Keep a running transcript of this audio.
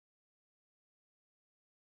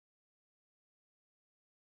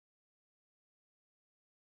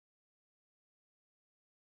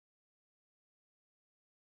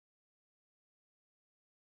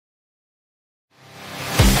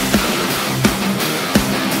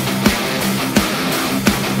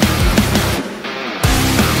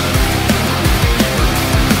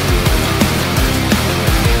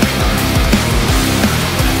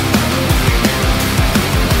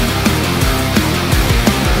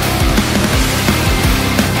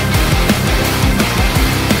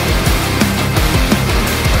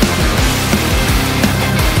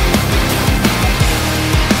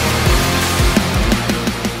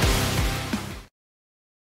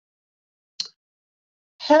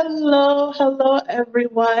Hello,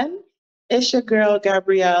 everyone. It's your girl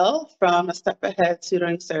Gabrielle from A Step Ahead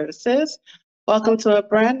Tutoring Services. Welcome to a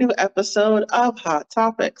brand new episode of Hot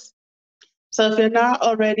Topics. So, if you're not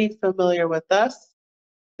already familiar with us,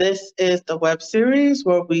 this is the web series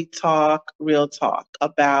where we talk real talk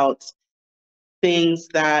about things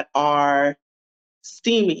that are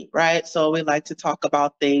steamy, right? So, we like to talk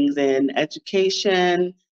about things in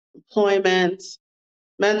education, employment,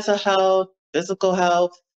 mental health, physical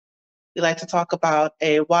health. We like to talk about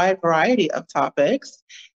a wide variety of topics,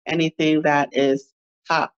 anything that is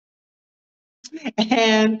hot.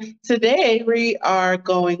 And today we are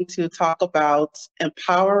going to talk about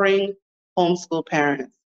empowering homeschool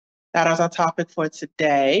parents. That is our topic for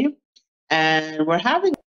today. And we're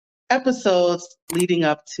having episodes leading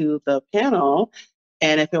up to the panel.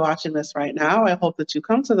 And if you're watching this right now, I hope that you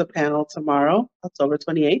come to the panel tomorrow, October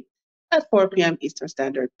 28th at 4 p.m. Eastern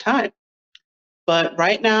Standard Time. But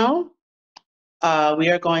right now, we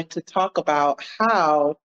are going to talk about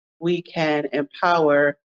how we can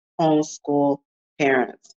empower homeschool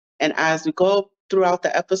parents. And as we go throughout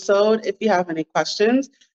the episode, if you have any questions,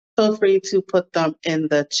 feel free to put them in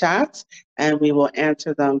the chat and we will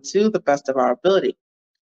answer them to the best of our ability.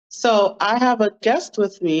 So I have a guest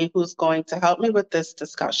with me who's going to help me with this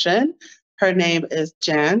discussion. Her name is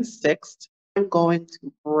Jan Sixt. I'm going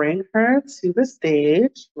to bring her to the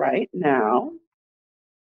stage right now.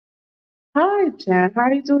 Hi, Jan. How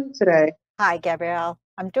are you doing today? Hi, Gabrielle.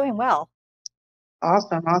 I'm doing well.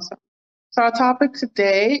 Awesome. So our topic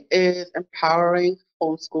today is empowering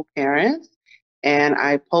homeschool parents. And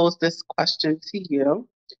I pose this question to you.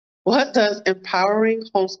 What does empowering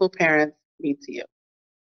homeschool parents mean to you?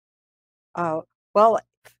 Well,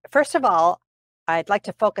 first of all, I'd like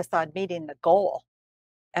to focus on meeting the goal.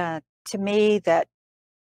 To me, that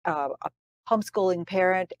a homeschooling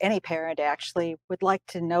parent, any parent actually, would like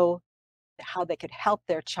to know how they could help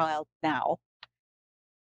their child now.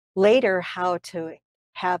 Later, how to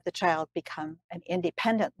have the child become an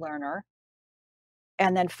independent learner.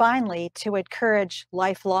 And then finally, to encourage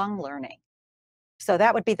lifelong learning. So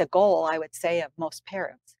that would be the goal, I would say, of most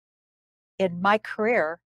parents. In my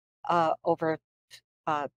career, over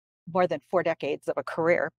more than 4 decades of a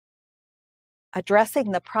career,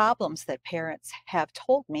 addressing the problems that parents have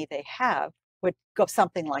told me they have would go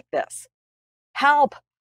something like this. Help!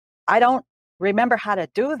 I don't remember how to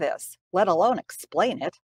do this, let alone explain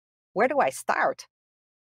it. Where do I start?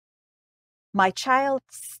 My child's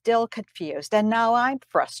still confused, and now I'm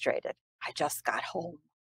frustrated. I just got home.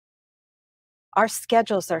 Our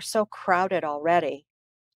schedules are so crowded already.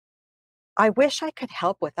 I wish I could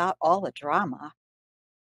help without all the drama.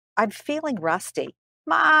 I'm feeling rusty.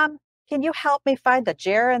 Mom, can you help me find the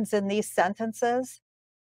gerunds in these sentences?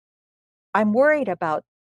 I'm worried about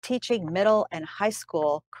teaching middle and high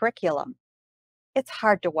school curriculum. It's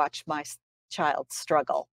hard to watch my child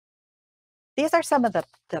struggle. These are some of the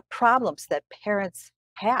problems that parents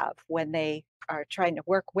have when they are trying to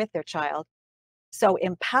work with their child. So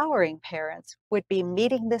empowering parents would be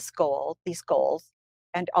meeting these goals,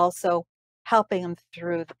 and also helping them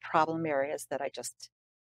through the problem areas that I just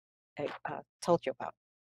told you about.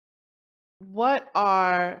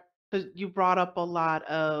 Because you brought up a lot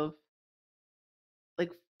of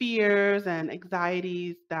like fears and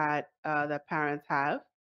anxieties that parents have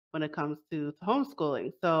when it comes to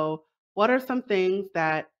homeschooling. So, what are some things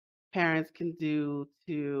that parents can do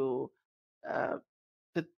uh,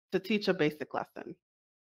 to teach a basic lesson?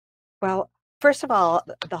 Well, first of all,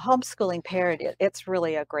 the homeschooling parent, it's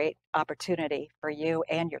really a great opportunity for you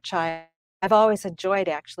and your child. I've always enjoyed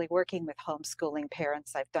actually working with homeschooling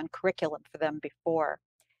parents. I've done curriculum for them before.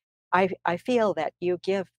 I feel that you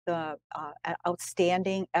give the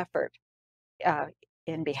outstanding effort uh,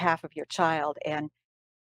 in behalf of your child, and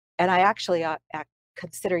I actually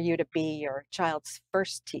consider you to be your child's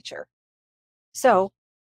first teacher. So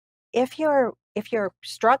if you're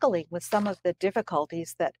struggling with some of the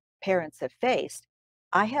difficulties that parents have faced,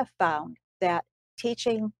 I have found that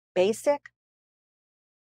teaching basic,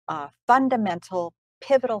 fundamental,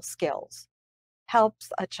 pivotal skills helps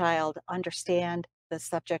a child understand the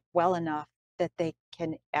subject well enough that they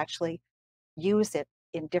can actually use it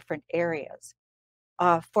in different areas.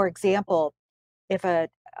 For example, if a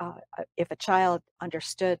if a child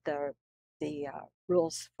understood the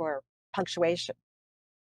rules for punctuation,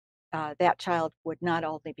 that child would not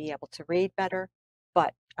only be able to read better,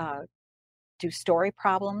 but do story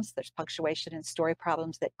problems. There's punctuation in story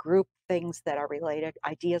problems that group things that are related,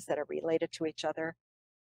 ideas that are related to each other.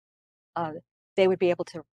 They would be able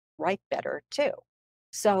to write better too.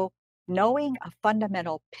 So knowing a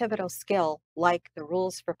fundamental pivotal skill like the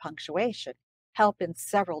rules for punctuation help in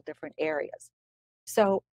several different areas.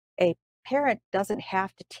 So a parent doesn't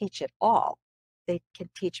have to teach it all. They can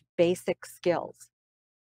teach basic skills.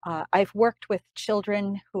 I've worked with children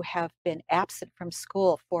who have been absent from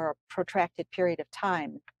school for a protracted period of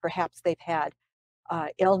time. Perhaps they've had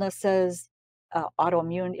illnesses,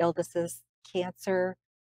 autoimmune illnesses, cancer,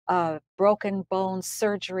 broken bones,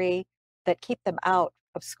 surgery that keep them out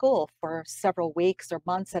of school for several weeks or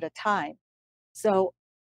months at a time. So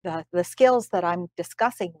the skills that I'm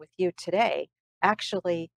discussing with you today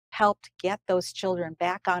actually helped get those children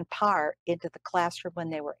back on par into the classroom when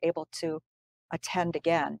they were able to attend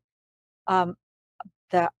again. Um,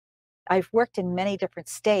 the I've worked in many different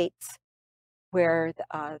states where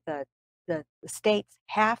the states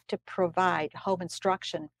have to provide home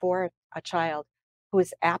instruction for a child who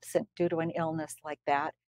is absent due to an illness like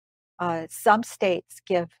that. Some states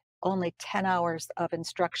give only 10 hours of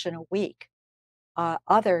instruction a week,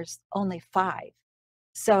 others only 5.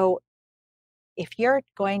 So if you're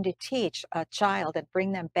going to teach a child and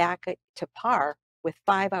bring them back to par with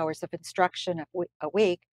 5 hours of instruction a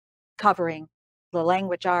week, covering the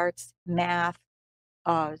language arts, math,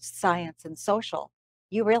 science, and social,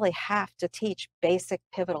 you really have to teach basic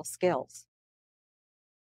pivotal skills.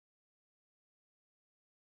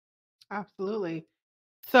 Absolutely.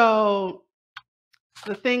 So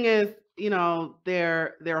the thing is,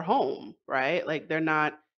 they're home, right? Like they're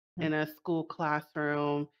not Mm. in a school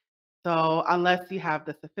classroom. So unless you have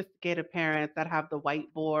the sophisticated parents that have the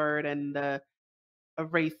whiteboard and the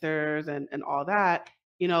erasers and all that,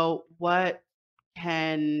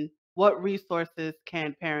 what resources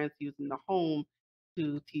can parents use in the home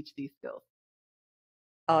to teach these skills?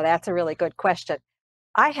 Oh, that's a really good question.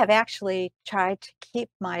 I have actually tried to keep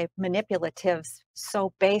my manipulatives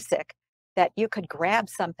so basic that you could grab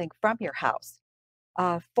something from your house.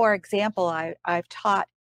 For example, I've taught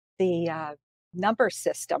the number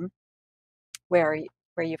system where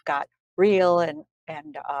you've got real and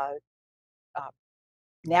uh,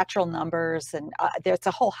 natural numbers, and there's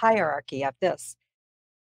a whole hierarchy of this.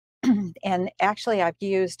 And actually, I've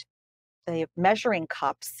used the measuring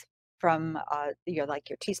cups from your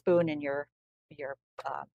teaspoon and your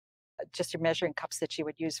uh, just your measuring cups that you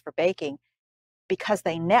would use for baking because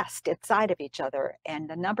they nest inside of each other, and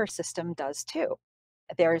the number system does too.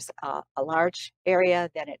 There's a large area,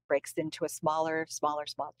 then it breaks into a smaller, smaller,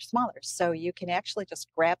 smaller, smaller. So you can actually just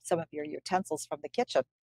grab some of your utensils from the kitchen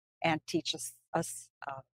and teach a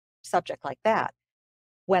subject like that.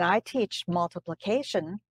 When I teach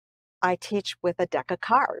multiplication, I teach with a deck of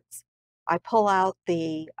cards. I pull out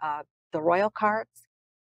the royal cards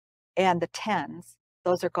and the tens.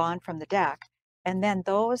 Those are gone from the deck, and then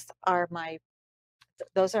those are my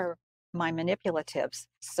manipulatives.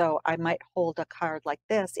 So I might hold a card like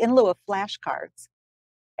this in lieu of flashcards,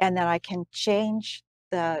 and then the I can change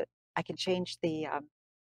the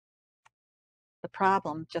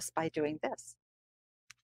problem just by doing this.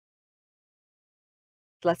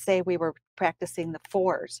 Let's say we were practicing the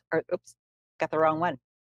fours, or oops, got the wrong one,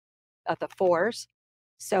 the fours.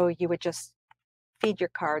 So you would just feed your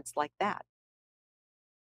cards like that.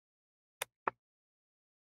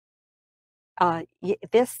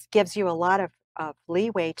 This gives you a lot of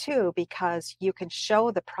leeway too, because you can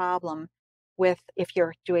show the problem with if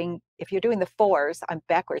you're doing the fours. I'm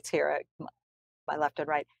backwards here, my left and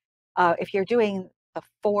right. If you're doing the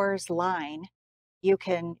fours line, you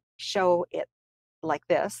can show it like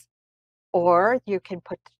this, or you can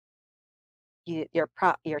put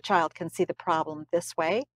your child can see the problem this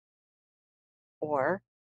way or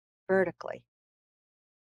vertically.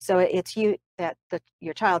 So it's you that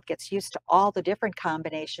your child gets used to all the different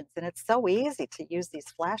combinations, and it's so easy to use these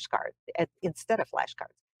flashcards instead of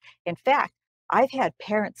flashcards. In fact, I've had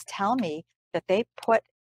parents tell me that they put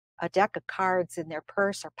a deck of cards in their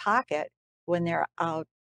purse or pocket when they're out,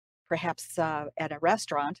 perhaps at a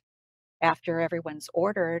restaurant after everyone's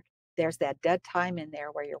ordered. There's that dead time in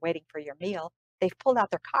there where you're waiting for your meal. They've pulled out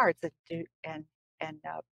their cards and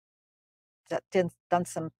done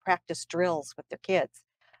some practice drills with their kids.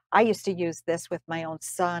 I used to use this with my own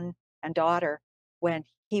son and daughter when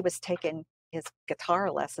he was taking his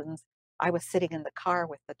guitar lessons. I was sitting in the car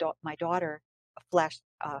with my daughter,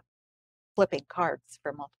 flipping cards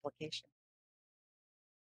for multiplication.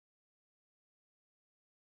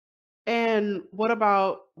 And what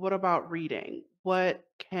about reading? What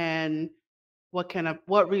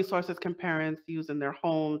resources can parents use in their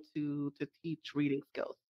home to teach reading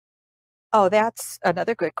skills? Oh, that's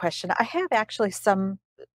another good question. I have actually some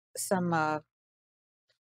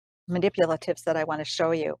manipulatives that I want to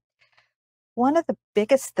show you. One of the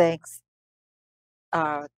biggest things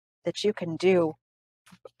uh, that you can do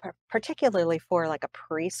particularly for like a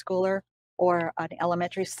preschooler or an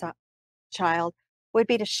elementary child, would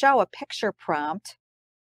be to show a picture prompt.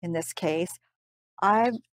 In this case,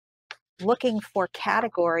 I'm looking for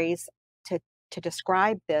categories to, to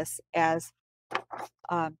describe this as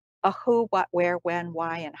a who, what, where, when,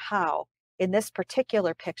 why, and how. In this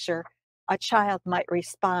particular picture, a child might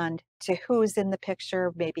respond to who's in the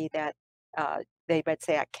picture, maybe that they might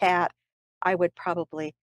say a cat. I would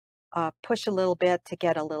probably push a little bit to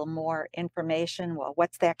get a little more information. Well,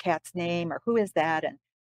 what's that cat's name or who is that? And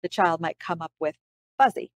the child might come up with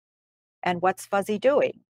Fuzzy. And what's Fuzzy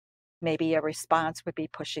doing? Maybe a response would be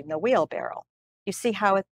pushing the wheelbarrow. You see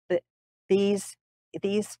how these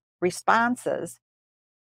responses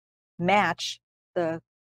match the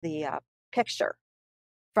picture.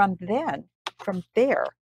 From there,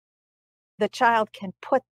 the child can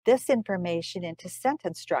put this information into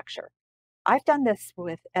sentence structure. I've done this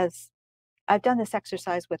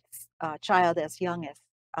exercise with a child as young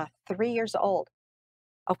as 3 years old.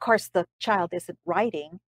 Of course, the child isn't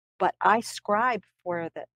writing, but I scribe for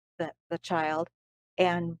the child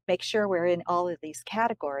and make sure we're in all of these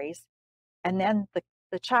categories. And then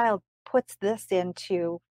the child puts this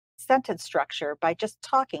into sentence structure by just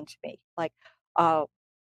talking to me, like,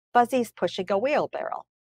 Fuzzy's pushing a wheelbarrow.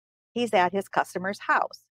 He's at his customer's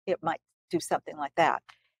house. It might do something like that.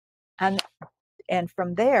 And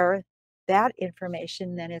from there, that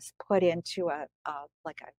information then is put into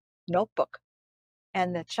like a notebook,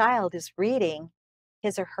 and the child is reading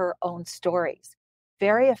his or her own stories.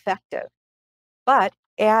 Very effective. But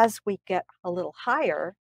as we get a little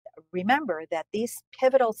higher, remember that these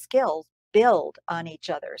pivotal skills build on each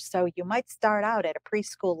other. So you might start out at a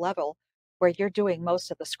preschool level where you're doing most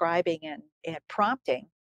of the scribing and prompting.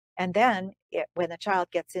 And then when the child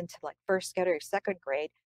gets into like first grade or second grade,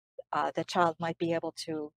 the child might be able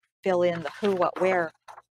to fill in the who, what, where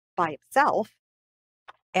by itself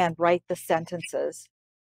and write the sentences.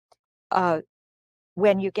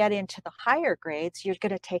 When you get into the higher grades, you're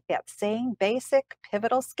going to take that same basic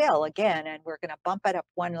pivotal skill again, and we're going to bump it up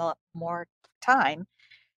one more time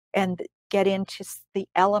and get into the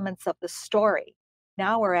elements of the story.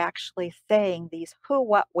 Now we're actually saying these who,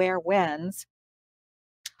 what, where, whens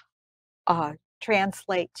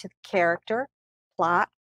translate to character, plot,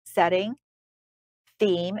 setting,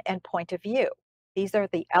 theme, and point of view. These are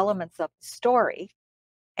the elements of the story.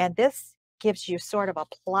 And this gives you sort of a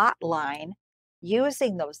plot line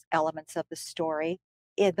using those elements of the story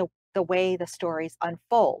in the way the stories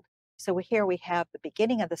unfold. So here we have the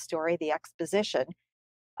beginning of the story, the exposition,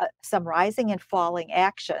 some rising and falling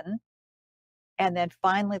action, and then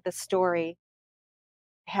finally the story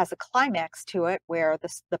has a climax to it where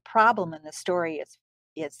the problem in the story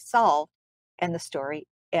is solved and the story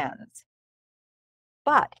ends.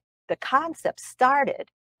 But the concept started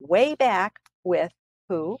way back with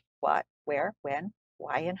who, what, where, when,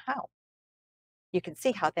 why, and how. You can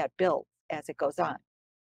see how that builds as it goes on.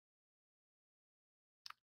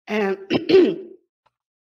 And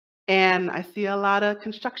and I see a lot of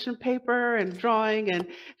construction paper and drawing, and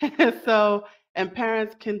and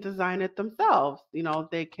parents can design it themselves.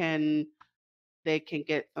 They can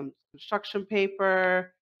get some construction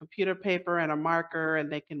paper, computer paper, and a marker,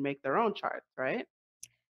 and they can make their own charts, right?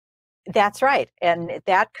 That's right. And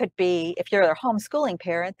that could be, if you're a homeschooling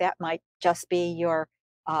parent, that might just be your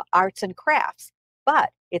arts and crafts.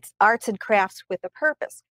 But it's arts and crafts with a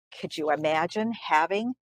purpose. Could you imagine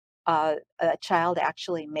having a child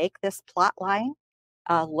actually make this plot line,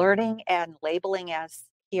 learning and labeling as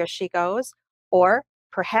he or she goes? Or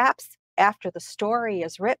perhaps after the story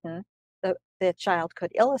is written, the child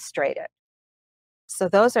could illustrate it. So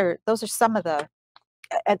those are some of the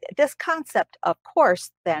this concept, of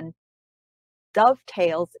course, then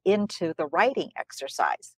dovetails into the writing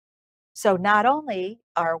exercise. So not only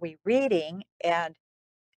are we reading and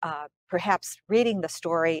perhaps reading the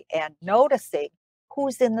story and noticing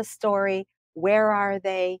who's in the story, where are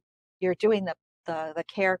they, you're doing the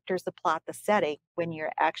characters, the plot, the setting when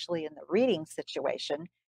you're actually in the reading situation.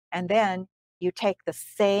 And then you take the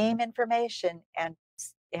same information and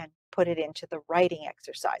put it into the writing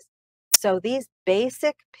exercise. So these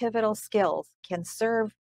basic pivotal skills can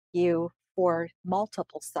serve you for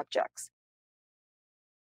multiple subjects.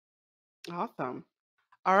 Awesome.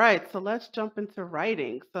 All right, so let's jump into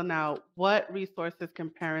writing. So now, what resources can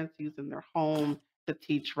parents use in their home to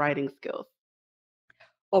teach writing skills?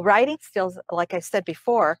 Well, writing skills, like I said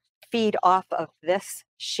before, feed off of this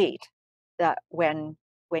sheet. That when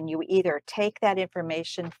you either take that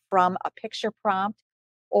information from a picture prompt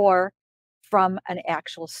or from an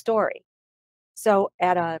actual story. So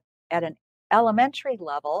at an elementary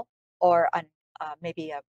level or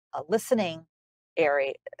maybe a listening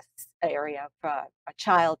area of a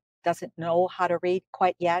child doesn't know how to read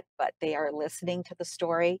quite yet, but they are listening to the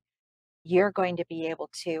story, you're going to be able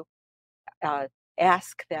to uh,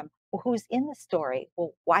 ask them, well, who's in the story?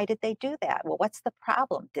 Well, why did they do that? Well, what's the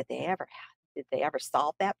problem? Did they ever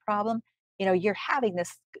solve that problem? You know, you're having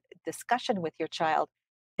this discussion with your child.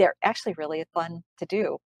 They're actually really fun to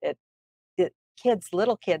do.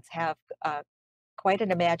 Little kids have quite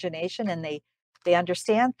an imagination, and they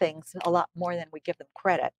understand things a lot more than we give them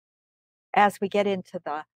credit. As we get into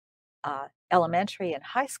the elementary and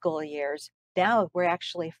high school years, now we're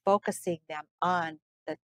actually focusing them on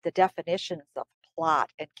the definitions of plot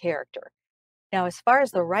and character. Now, as far as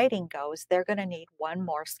the writing goes, they're going to need one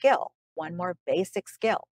more skill, one more basic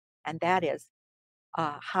skill, and that is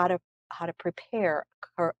how to prepare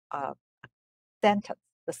a sentence,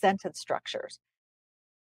 the sentence structures.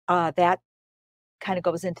 That kind of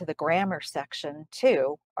goes into the grammar section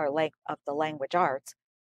too, or of the language arts.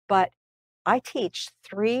 But I teach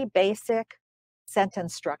 3 basic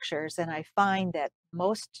sentence structures, and I find that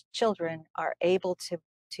most children are able to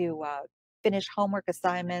finish homework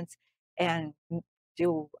assignments and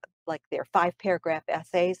do like their 5-paragraph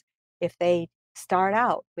essays if they start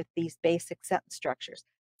out with these basic sentence structures: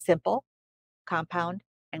 simple, compound,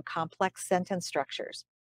 and complex sentence structures.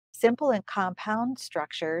 Simple and compound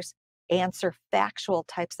structures answer factual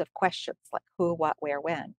types of questions like who, what, where,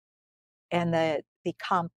 when. And the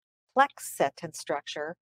complex sentence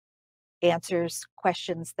structure answers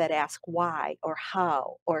questions that ask why or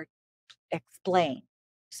how or explain.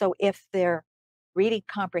 So if their reading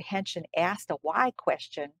comprehension asked a why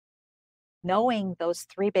question, knowing those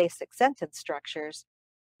 3 basic sentence structures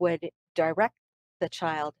would direct the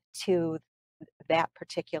child to that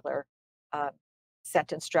particular uh,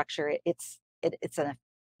 sentence structure. It's an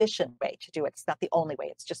efficient way to do it. It's not the only way,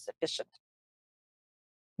 it's just efficient.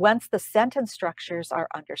 Once the sentence structures are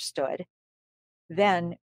understood,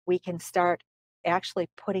 then we can start actually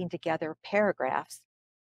putting together paragraphs.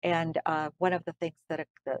 And one of the things that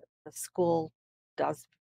the school does,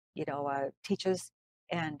 teaches,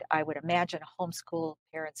 and I would imagine homeschool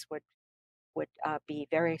parents would be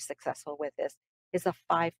very successful with this, is a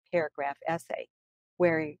 5-paragraph essay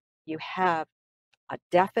where you have a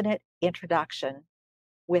definite introduction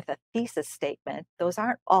with a thesis statement. Those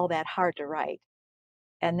aren't all that hard to write.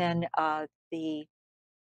 And then the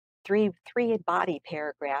three body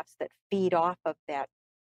paragraphs that feed off of that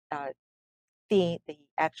uh, the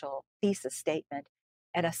actual thesis statement,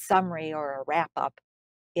 and a summary or a wrap up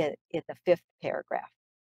in the 5th paragraph.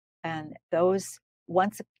 And those,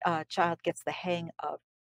 once a child gets the hang of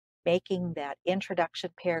making that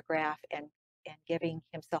introduction paragraph and giving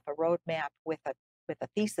himself a roadmap with a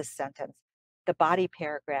thesis sentence, the body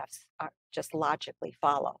paragraphs are just logically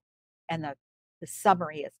follow, and the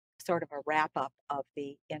summary is sort of a wrap up of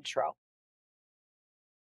the intro.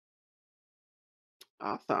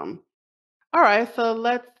 Awesome. All right, so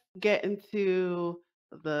let's get into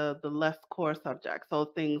the less core subjects. So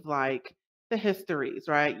things like the histories,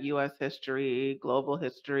 right? U.S. history, global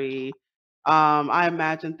history. I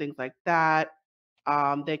imagine things like that.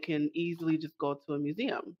 They can easily just go to a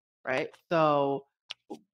museum, right? So,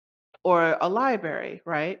 or a library,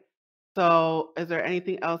 right? So, is there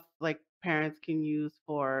anything else like parents can use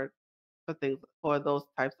for for those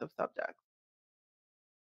types of subjects?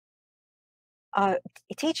 Uh,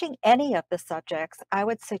 Teaching any of the subjects, I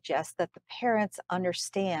would suggest that the parents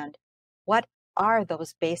understand what are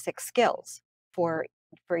those basic skills for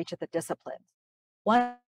each of the disciplines.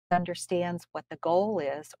 One understands what the goal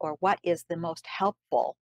is or what is the most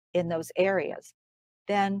helpful in those areas.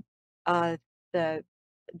 Then uh, the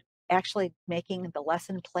actually making the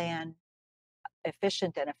lesson plan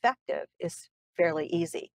efficient and effective is fairly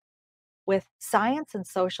easy. With science and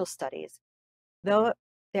social studies, though,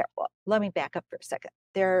 let me back up for a second.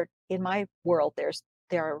 In my world,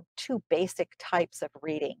 there are 2 basic types of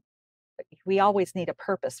reading. We always need a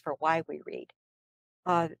purpose for why we read.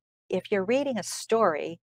 Uh, if you're reading a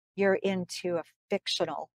story, you're into a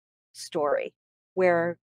fictional story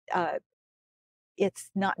where uh, it's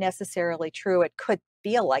not necessarily true. It could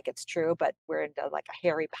feel like it's true, but we're into like a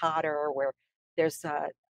Harry Potter where there's a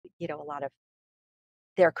lot of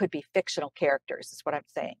there could be fictional characters, is what I'm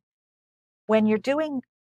saying. When you're doing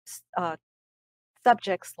uh,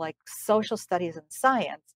 subjects like social studies and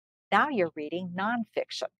science, now you're reading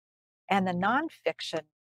nonfiction. And the nonfiction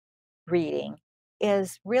reading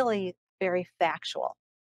is really very factual.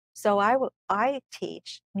 So I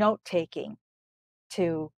teach note taking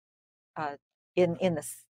to in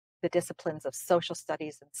the disciplines of social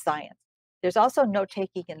studies and science. There's also note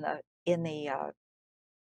taking in the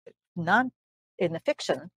non in the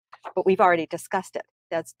fiction, but we've already discussed it.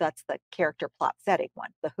 That's the character plot setting one,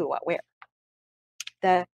 the who, what, where.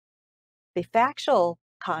 The the factual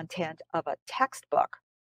content of a textbook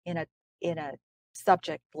in a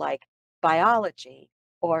subject like biology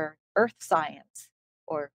or earth science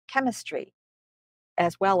or chemistry,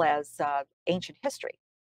 as well as ancient history,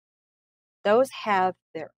 those have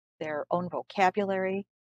their own vocabulary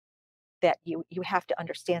that you have to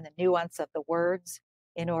understand the nuance of the words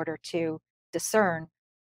in order to discern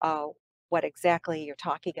uh, what exactly you're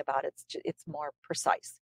talking about. It's more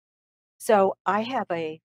precise. So I have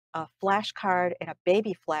a flashcard and a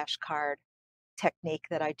baby flashcard technique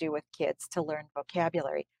that I do with kids to learn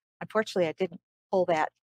vocabulary. Unfortunately, I didn't pull that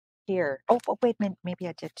here. Oh, wait a minute, maybe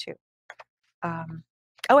I did too. Um,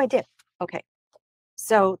 oh, I did. Okay.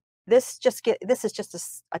 So this is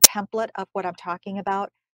just a template of what I'm talking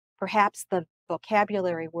about. Perhaps the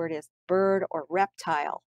vocabulary word is bird or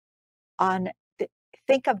reptile. On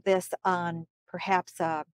think of this on perhaps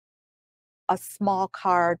a small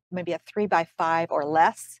card, maybe a 3x5 or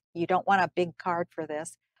less. You don't want a big card for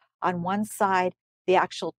this. On one side, the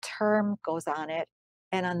actual term goes on it,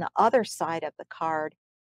 and on the other side of the card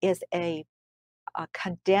is a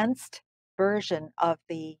condensed version of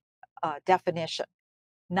the definition,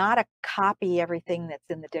 not a copy everything that's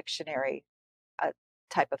in the dictionary uh,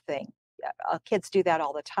 type of thing. Kids do that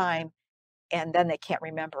all the time, and then they can't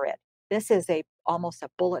remember it. This is almost a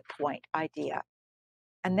bullet point idea.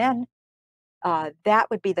 And then that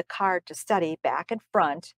would be the card to study back and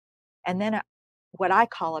front. And then what I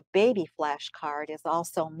call a baby flashcard is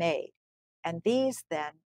also made. And these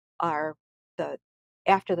then are the,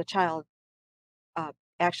 after the child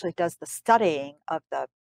actually does the studying of the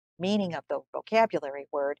meaning of the vocabulary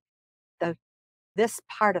word, the this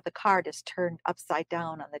part of the card is turned upside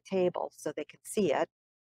down on the table so they can see it.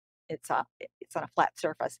 It's on a flat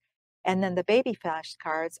surface. And then the baby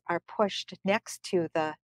flashcards are pushed next to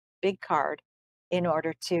the big card in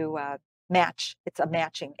order to match. It's a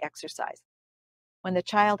matching exercise. When the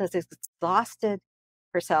child has exhausted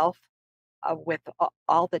herself with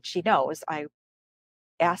all that she knows, I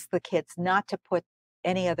ask the kids not to put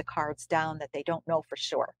any of the cards down that they don't know for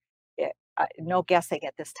sure. No guessing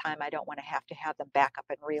at this time. I don't want to have them back up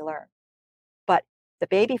and relearn. But the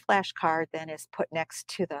baby flashcard then is put next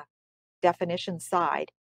to the definition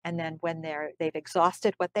side. And then when they've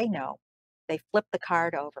exhausted what they know, they flip the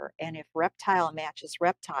card over. And if reptile matches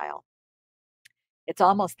reptile, it's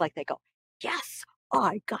almost like they go, yes, oh,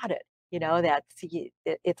 I got it. You know,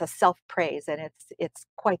 it's a self praise, and it's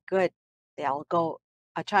quite good. They'll go,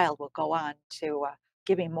 a child will go on to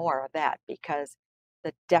give me more of that because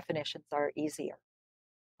the definitions are easier.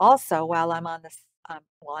 Also, while I'm on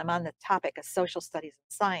the topic of social studies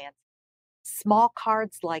and science, small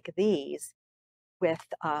cards like these with,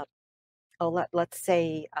 let's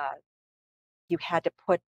say you had to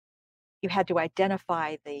put, you had to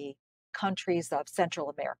identify the countries of Central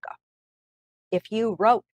America. If you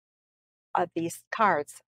wrote these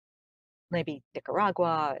cards, maybe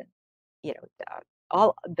Nicaragua, you know,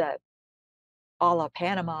 all the all of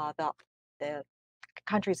Panama, the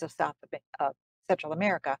countries of Central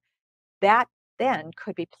America, that then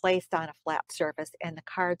could be placed on a flat surface, and the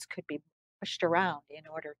cards could be pushed around in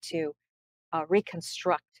order to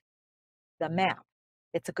reconstruct the map.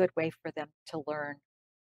 It's a good way for them to learn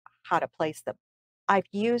how to place them. I've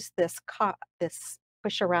used this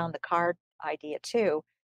push around the card idea too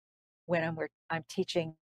when I'm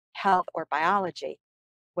teaching health or biology,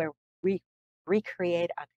 where we recreate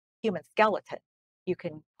a human skeleton. You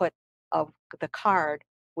can put a, the card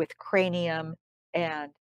with cranium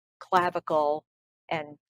and clavicle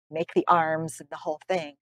and make the arms and the whole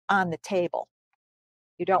thing on the table.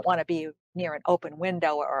 You don't want to be near an open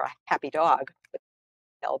window or a happy dog,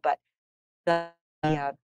 but the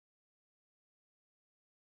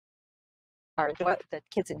the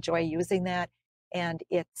kids enjoy using that, and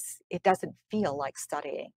it doesn't feel like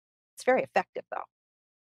studying. It's very effective though.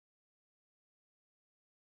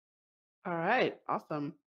 All right,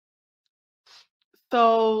 awesome.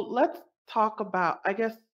 So let's talk about, I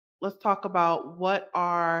guess, let's talk about what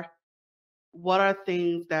are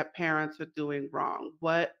things that parents are doing wrong?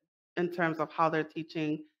 What, in terms of how they're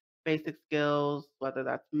teaching basic skills, whether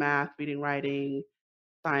that's math, reading, writing,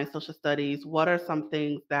 science, social studies, what are some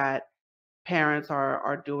things that parents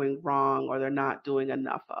are doing wrong or they're not doing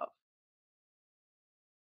enough of?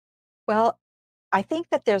 Well, I think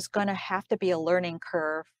that there's going to have to be a learning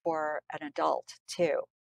curve for an adult too.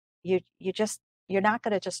 You just you're not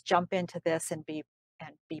going to just jump into this and be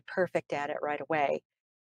perfect at it right away.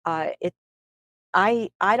 It I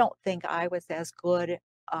don't think I was as good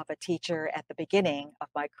of a teacher at the beginning of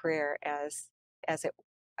my career as as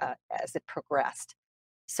it progressed.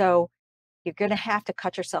 So you're going to have to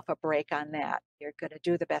cut yourself a break on that. You're going to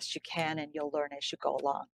do the best you can, and you'll learn as you go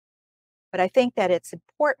along. But I think that it's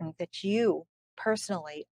important that you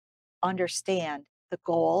personally understand the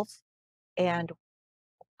goals and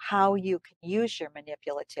how you can use your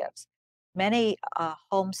manipulatives. Many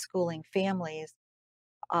homeschooling families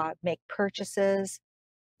make purchases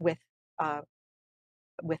with uh,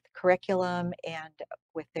 with curriculum and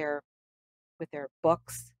with their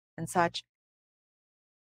books and such.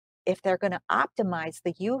 If they're going to optimize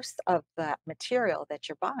the use of that material that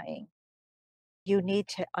you're buying, you need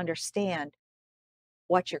to understand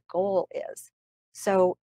what your goal is.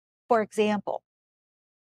 So, for example,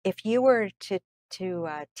 if you were to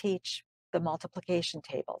teach the multiplication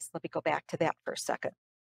tables, let me go back to that for a second.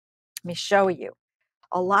 Let me show you.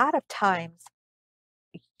 A lot of times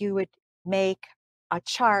you would make a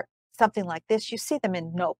chart, something like this. You see them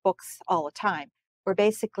in notebooks all the time, where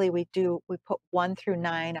basically we put 1 through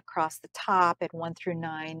 9 across the top and 1 through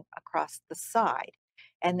 9 across the side.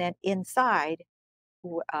 And then inside,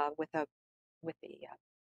 with a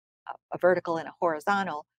vertical and a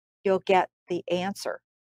horizontal, you'll get the answer.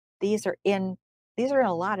 These are in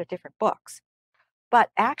a lot of different books. But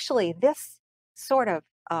actually, this sort of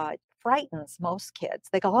frightens most kids.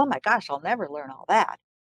 They go, "Oh my gosh, I'll never learn all that."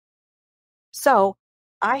 So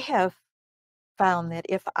I have found that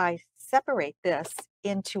if I separate this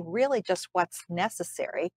into really just what's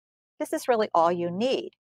necessary, this is really all you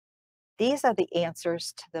need. These are the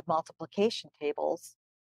answers to the multiplication tables.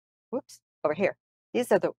 Whoops, over here.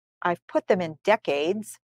 I've put them in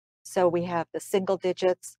decades. So we have the single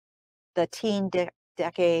digits, the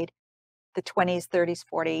decade, the 20s, 30s,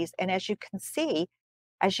 40s. And as you can see,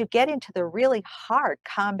 as you get into the really hard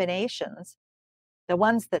combinations, the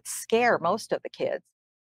ones that scare most of the kids,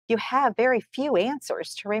 you have very few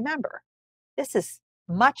answers to remember. This is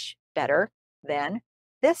much better than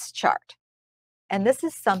this chart. And this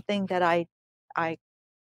is something that I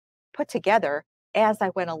put together as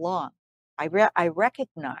I went along. I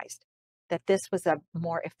recognized that this was a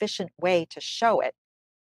more efficient way to show it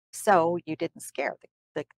so you didn't scare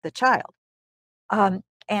the child. And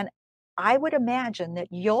I would imagine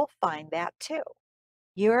that you'll find that too.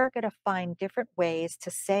 You're going to find different ways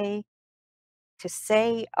to say,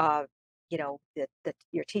 that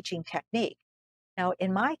your teaching technique. Now,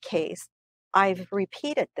 in my case, I've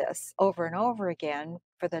repeated this over and over again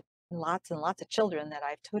for the lots and lots of children that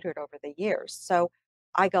I've tutored over the years. So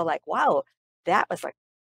I go like, wow, that was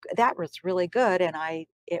really good, and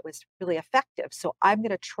it was really effective. So I'm going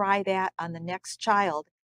to try that on the next child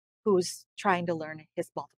who's trying to learn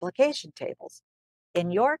his multiplication tables.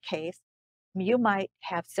 In your case, you might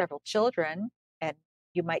have several children and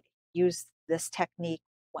you might use this technique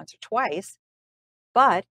once or twice,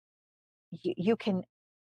 but you can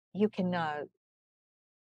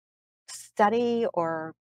study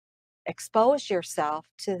or expose yourself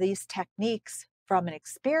to these techniques from an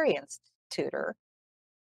experienced tutor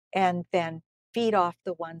and then feed off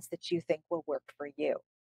the ones that you think will work for you.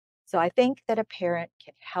 So I think that a parent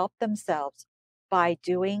can help themselves by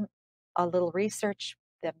doing a little research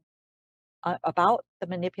about the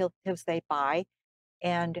manipulatives they buy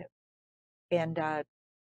and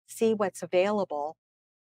see what's available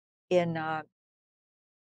in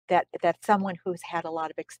that someone who's had a lot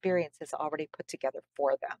of experience has already put together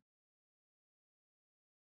for them.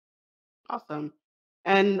 Awesome.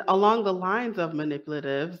 And along the lines of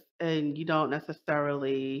manipulatives, and you don't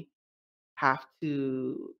necessarily have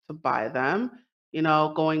to buy them,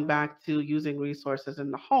 going back to using resources in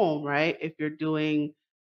the home, right? If you're doing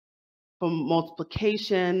from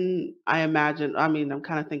multiplication, I'm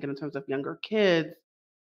kind of thinking in terms of younger kids,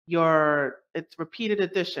 it's repeated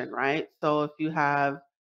addition, right? So if you have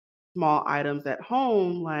small items at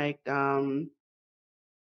home, like trying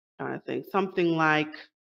to think, something like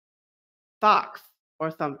socks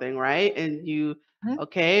or something, right? And Mhm.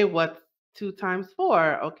 okay, what's 2 times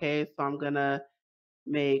 4? Okay, so I'm gonna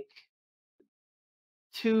make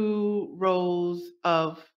 2 rows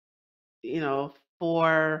of,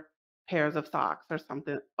 4 pairs of socks or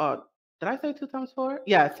something. Oh, did I say 2 times 4?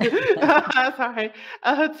 Yes. Sorry.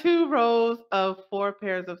 2 rows of 4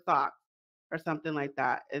 pairs of socks or something like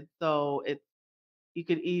that. And so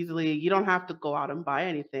you don't have to go out and buy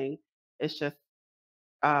anything. It's just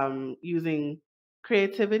using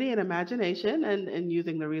creativity and imagination and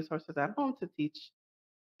using the resources at home to teach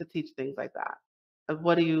things like that.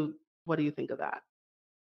 What do you think of that?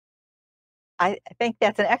 I think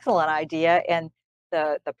that's an excellent idea, and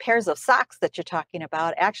the pairs of socks that you're talking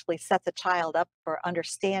about actually sets a child up for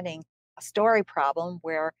understanding a story problem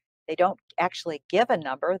where they don't actually give a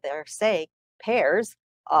number. They're saying, pairs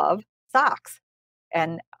of socks.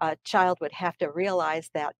 And a child would have to realize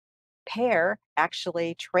that pair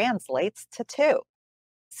actually translates to two.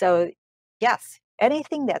 So yes,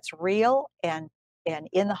 anything that's real and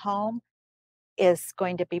in the home is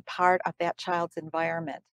going to be part of that child's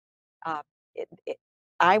environment. Uh, it,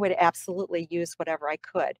 I would absolutely use whatever I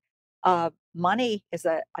could. Money is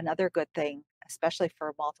another good thing, especially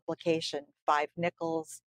for multiplication. 5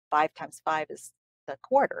 nickels, 5 times 5 is the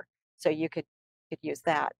quarter, so you could use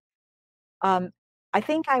that. Um, I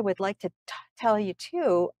think I would like to tell you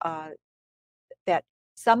too that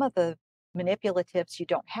some of the manipulatives you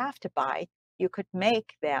don't have to buy. You could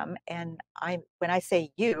make them, and when I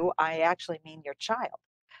say you, I actually mean your child.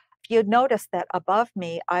 If you'd notice that above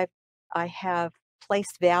me, I have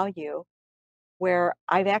placed value where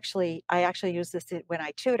I actually use this when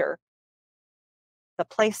I tutor. The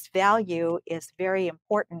placed value is very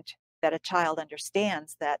important that a child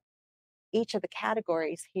understands that each of the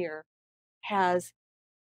categories here has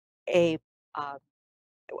a uh,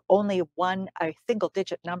 only a single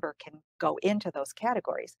digit number can go into those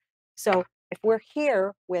categories. So if we're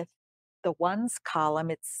here with the ones column,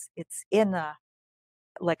 it's in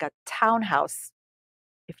like a townhouse,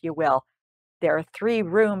 if you will. There are 3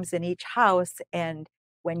 rooms in each house, and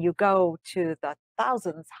when you go to the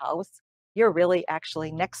thousands house, you're really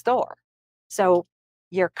actually next door. So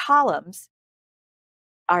your columns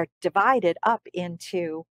are divided up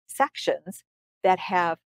into sections that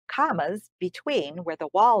have commas between where the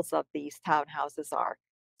walls of these townhouses are.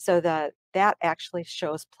 So that actually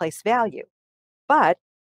shows place value. But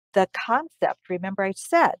the concept, remember I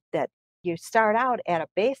said that you start out at a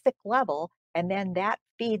basic level and then that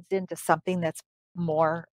feeds into something that's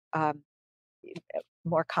more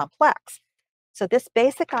more complex. So this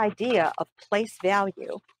basic idea of place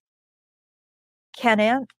value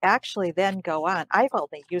can actually then go on. I've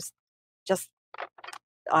only used just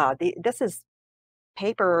this is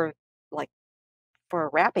paper like for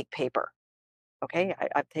wrapping paper. Okay,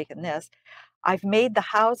 I've taken this. I've made the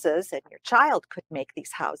houses, and your child could make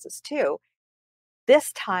these houses too.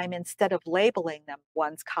 This time, instead of labeling them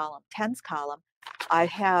ones column, tens column, I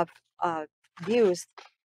have used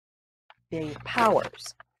the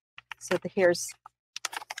powers. So here's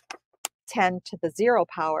 10 to the 0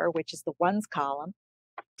 power, which is the ones column.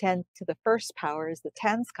 10 to the first power is the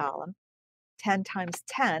tens column. 10 times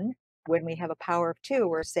 10, when we have a power of 2,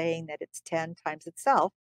 we're saying that it's 10 times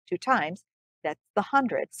itself, 2 times. That's the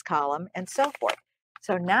hundreds column, and so forth.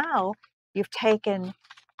 So now you've taken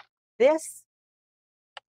this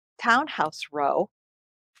townhouse row,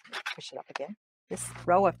 push it up again, this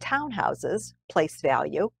row of townhouses, place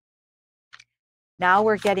value. Now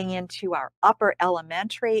we're getting into our upper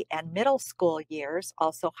elementary and middle school years.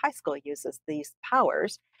 Also, high school uses these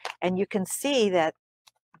powers. And you can see that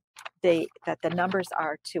the numbers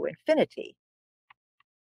are to infinity.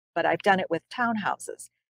 But I've done it with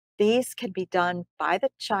townhouses. These can be done by the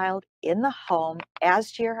child in the home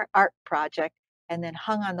as your art project and then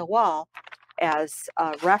hung on the wall as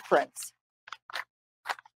a reference.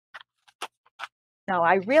 Now,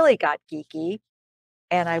 I really got geeky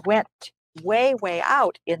and I went way, way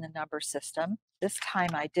out in the number system. This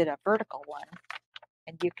time I did a vertical one.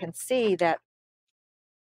 And you can see that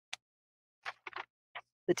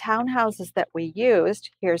the townhouses that we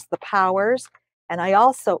used, here's the powers, and I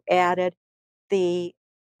also added the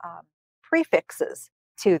prefixes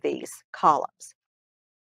to these columns.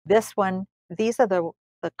 This one, these are the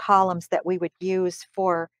columns that we would use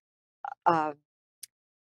for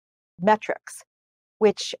metrics,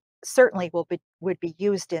 which certainly would be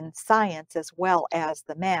used in science as well as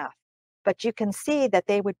the math. But you can see that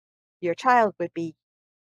your child would be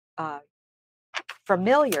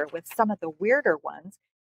familiar with some of the weirder ones.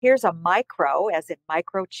 Here's a micro, as in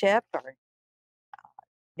microchip or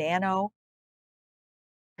nano.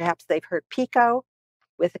 Perhaps they've heard pico.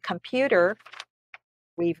 With a computer,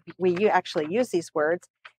 we actually use these words.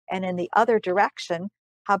 And in the other direction,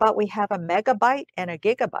 how about we have a megabyte and a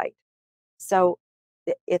gigabyte? So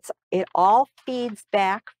it all feeds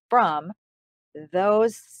back from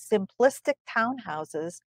those simplistic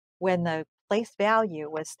townhouses when the place value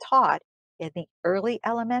was taught in the early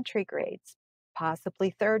elementary grades,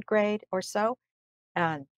 possibly 3rd grade or so.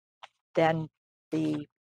 And then the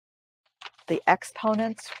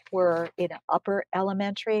exponents were in upper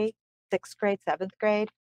elementary, 6th grade, 7th grade,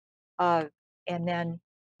 and then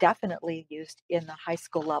definitely used in the high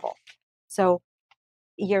school level. So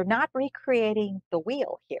you're not recreating the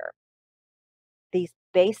wheel here. These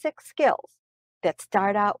basic skills that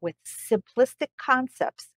start out with simplistic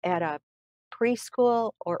concepts at a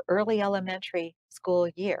preschool or early elementary school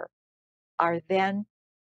year are then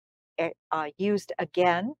used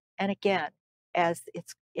again and again as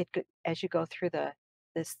as you go through the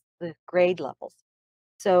grade levels.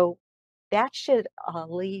 So that should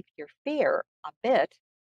leave your fear a bit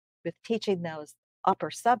with teaching those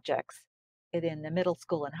upper subjects in the middle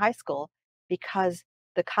school and high school, because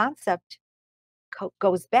the concept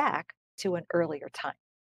goes back to an earlier time.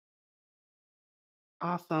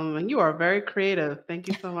 Awesome. And you are very creative. Thank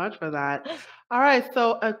you so much for that. All right.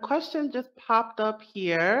 So a question just popped up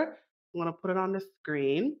here. I'm going to put it on the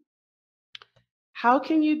screen. How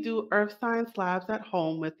can you do earth science labs at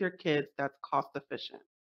home with your kids that's cost efficient?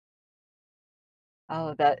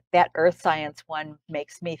 Oh, that earth science one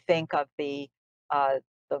makes me think of the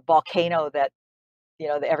volcano that,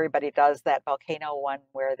 that everybody does, that volcano one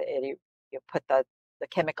where you put the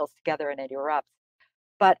chemicals together and it erupts.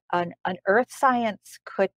 But an earth science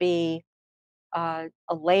could be a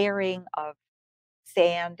layering of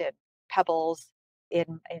sand and pebbles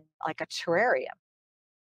in like a terrarium.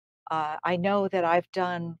 I know that I've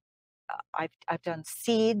done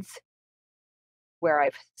seeds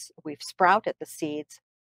where we've sprouted the seeds.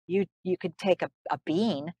 You could take a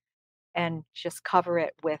bean and just cover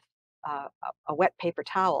it with a wet paper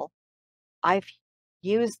towel. I've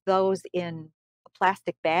used those in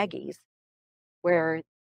plastic baggies where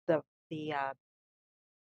the the uh,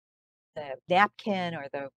 the napkin or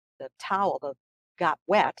the towel got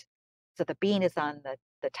wet, so the bean is on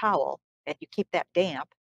the towel, and you keep that damp.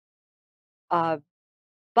 Uh,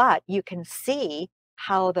 but you can see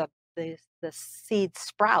how the seed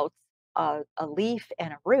sprouts a leaf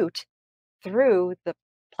and a root through the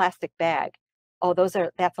plastic bag. Oh, that's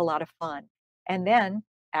a lot of fun. And then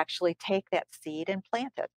actually take that seed and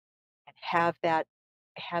plant it and have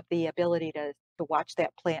the ability to watch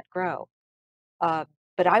that plant grow. Um,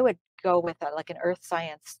 but I would go with like an earth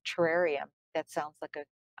science terrarium. That sounds like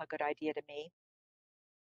a good idea to me.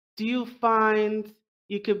 Do you find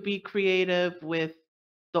you could be creative with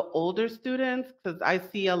the older students? Because I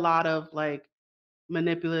see a lot of like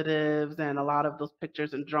manipulatives and a lot of those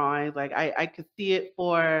pictures and drawings. Like I could see it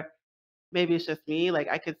for maybe it's just me, like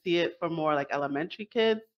I could see it for more like elementary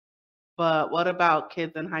kids. But what about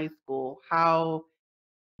kids in high school?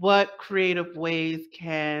 What creative ways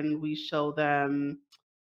can we show them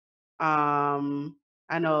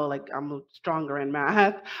I know like I'm stronger in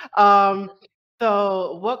math. Um,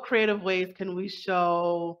 so what creative ways can we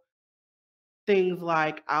show things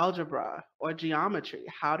like algebra or geometry?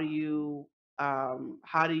 How do you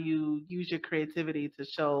use your creativity to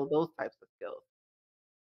show those types of skills?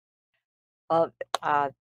 Well, uh,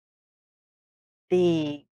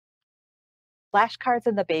 the flashcards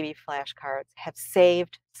and the baby flashcards have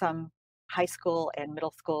saved some high school and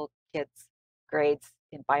middle school kids' grades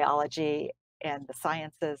in biology and the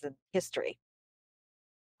sciences and history.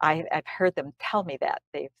 I've heard them tell me that.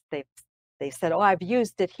 They said, "Oh, I've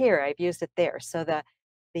used it here, I've used it there." So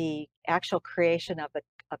the actual creation of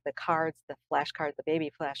the cards, the flashcard, the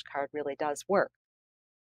baby flashcard really does work.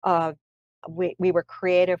 Uh, we were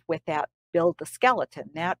creative with that build the skeleton.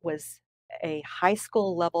 That was a high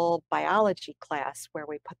school level biology class where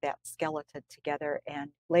we put that skeleton together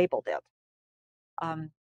and labeled it.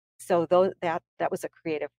 Um, so that was a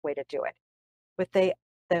creative way to do it. With the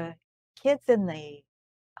kids in the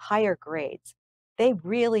higher grades, they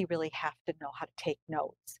really have to know how to take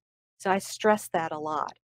notes. So I stress that a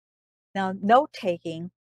lot. Now, note taking,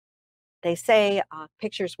 they say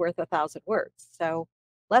picture's worth a thousand words. So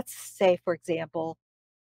let's say, for example,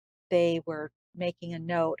 they were making a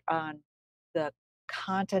note on the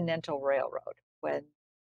Continental Railroad when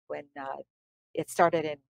it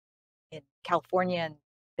started in California, and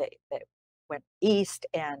they went east,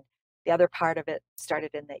 and the other part of it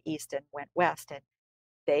started in the east and went west, and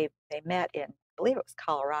they met in, I believe it was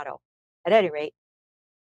Colorado. At any rate,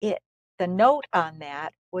 it the note on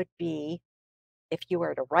that would be, if you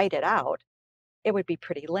were to write it out, it would be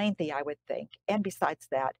pretty lengthy, I would think. And besides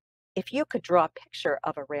that, if you could draw a picture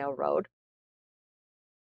of a railroad,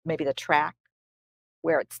 maybe the track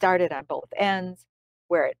where it started on both ends,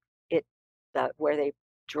 where it where they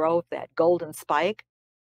drove that golden spike,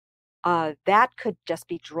 that could just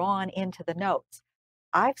be drawn into the notes.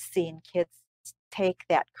 I've seen kids take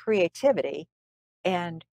that creativity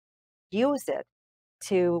and use it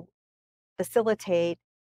to facilitate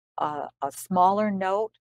a smaller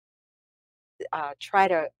note, try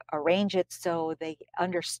to arrange it so they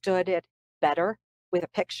understood it better with a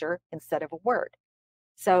picture instead of a word.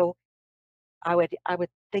 So I would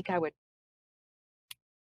think I would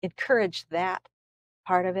encourage that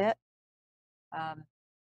part of it. Um,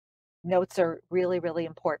 Notes are really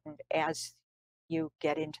important as you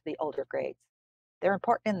get into the older grades. They're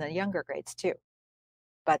important in the younger grades too.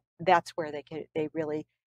 but that's where they really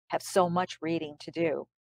have so much reading to do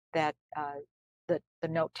that the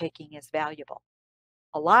note taking is valuable.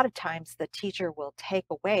 A lot of times the teacher will take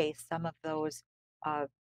away some of those uh,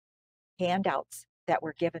 handouts that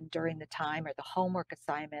were given during the time or the homework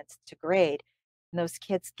assignments to grade, and those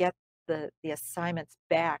kids get the assignments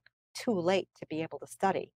back too late to be able to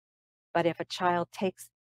study. But if a child takes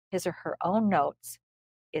his or her own notes,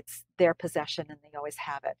 it's their possession and they always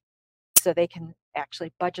have it. So they can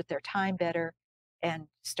actually budget their time better and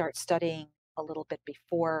start studying a little bit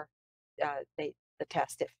before the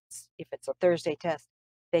test. If it's a Thursday test,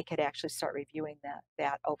 they could actually start reviewing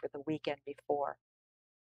that over the weekend before,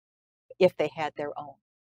 if they had their own.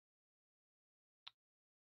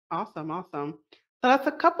 Awesome, awesome. So that's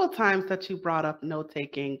a couple times that you brought up note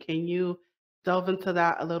taking. Can you delve into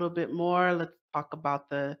that a little bit more? Let's talk about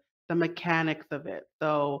the mechanics of it.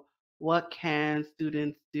 So, what can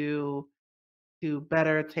students do to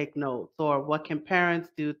better take notes, or what can parents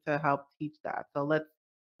do to help teach that? So let's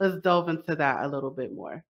delve into that a little bit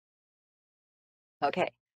more.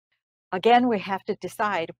 Okay. Again, we have to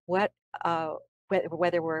decide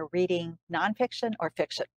whether we're reading nonfiction or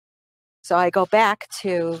fiction. So I go back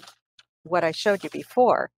to what I showed you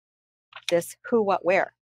before, this who, what,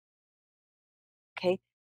 where. Okay.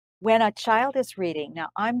 When a child is reading, now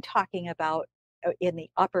I'm talking about in the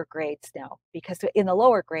upper grades now, because in the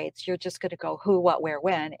lower grades, you're just going to go who, what, where,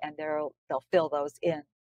 when, and they'll fill those in,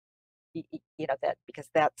 that because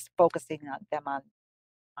that's focusing on them on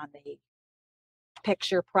the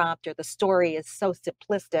picture prompt, or the story is so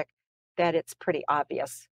simplistic that it's pretty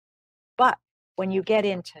obvious. But when you get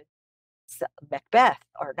into Macbeth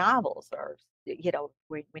or novels, or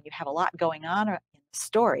when you have a lot going on in the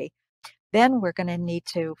story, then we're going to need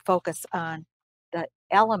to focus on the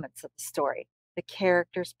elements of the story, the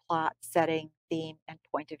characters, plot, setting, theme, and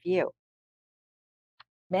point of view.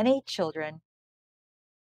 Many children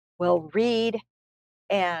will read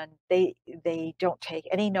and they don't take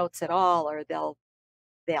any notes at all, or they'll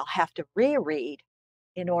have to reread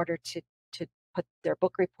in order to put their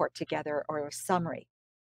book report together or a summary.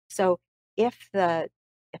 So if the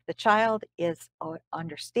child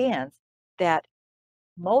understands that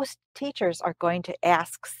most teachers are going to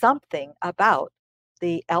ask something about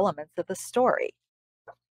the elements of the story.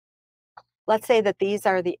 Let's say that these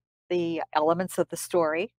are the elements of the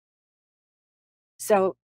story.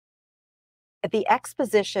 So the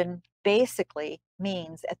exposition basically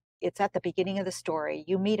means it's at the beginning of the story.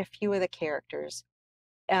 You meet a few of the characters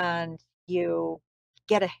and you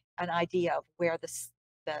get an idea of where the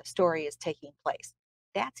story is taking place.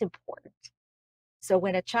 That's important. So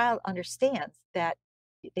when a child understands that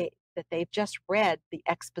they've just read the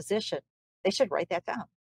exposition, they should write that down.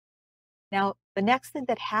 Now, the next thing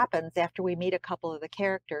that happens after we meet a couple of the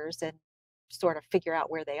characters and sort of figure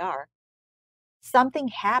out where they are, something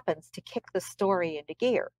happens to kick the story into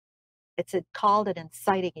gear. It's called an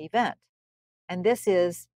inciting event. And this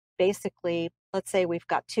is basically, let's say we've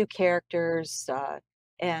got two characters,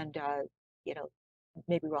 and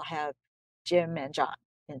maybe we'll have Jim and John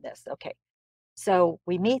in this. Okay. So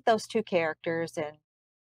we meet those two characters, and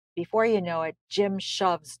before you know it, Jim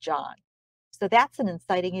shoves John. So that's an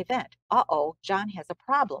inciting event. Uh-oh, John has a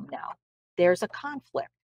problem now. There's a conflict.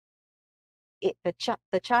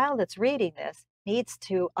 The child that's reading this needs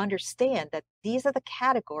to understand that these are the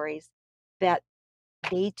categories that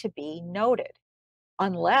need to be noted,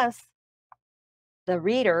 unless the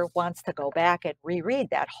reader wants to go back and reread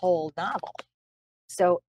that whole novel.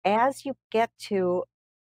 So as you get to,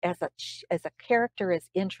 as a character is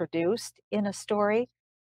introduced in a story,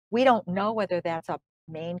 we don't know whether that's a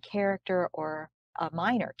main character or a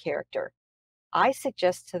minor character. I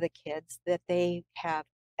suggest to the kids that they have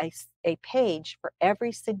a page for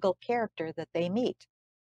every single character that they meet,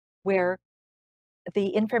 where the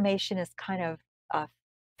information is kind of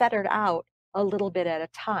fettered out a little bit at a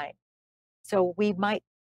time. So we might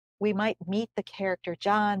meet the character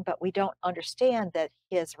John, but we don't understand that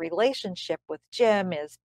his relationship with Jim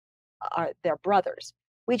is they're brothers.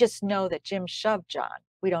 We just know that Jim shoved John.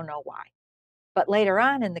 We don't know why. But later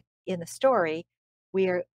on in the story,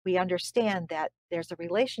 we understand that there's a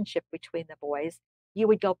relationship between the boys. You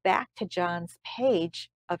would go back to John's page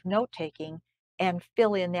of note taking and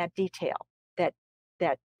fill in that detail that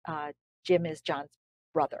that Jim is John's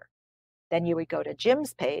brother. Then you would go to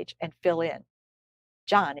Jim's page and fill in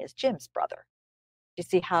John is Jim's brother. You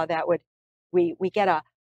see how that would we get a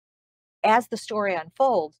as the story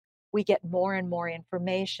unfolds, we get more and more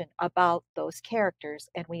information about those characters,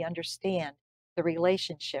 and we understand the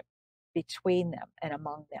relationship between them and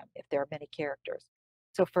among them if there are many characters.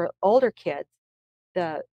 So for older kids,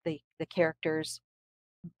 the characters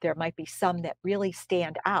there might be some that really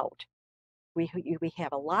stand out. We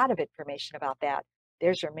have a lot of information about that.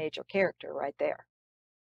 There's your major character right there.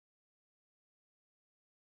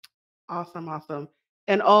 Awesome, awesome.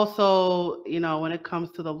 And also, when it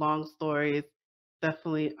comes to the long stories,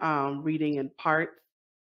 definitely reading in parts.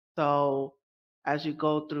 So as you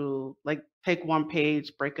go through, like take one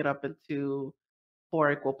page, break it up into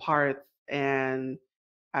four equal parts, and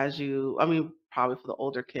I mean, probably for the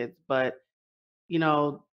older kids, but you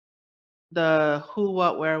know, the who,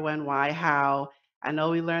 what, where, when, why, how. I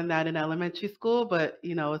know we learned that in elementary school, but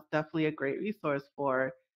it's definitely a great resource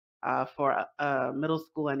for middle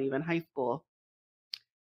school and even high school.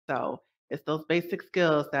 So it's those basic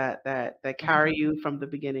skills that Mhm. carry you from the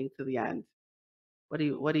beginning to the end. What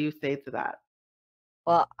do you say to that?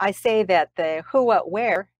 Well, I say that the who, what,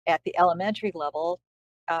 where at the elementary level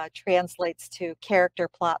translates to character,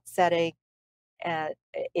 plot, setting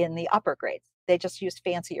in the upper grades. They just use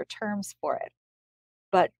fancier terms for it.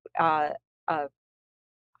 But a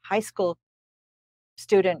high school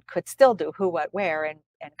student could still do who, what, where and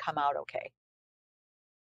come out okay.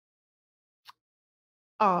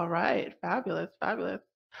 All right, fabulous, fabulous.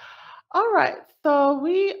 All right, so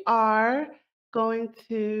we are going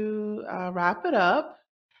to wrap it up.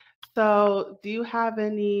 So, do you have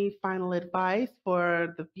any final advice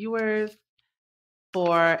for the viewers,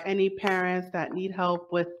 for any parents that need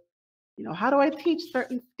help with, how do I teach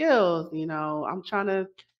certain skills? I'm trying to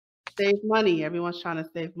save money. Everyone's trying to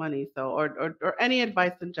save money. So, or any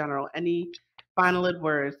advice in general, any final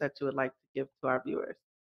words that you would like to give to our viewers?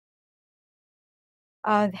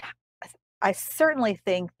 Uh, I certainly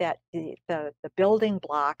think that the building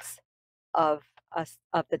blocks of us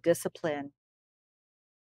of the discipline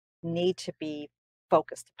need to be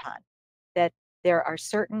focused upon. That there are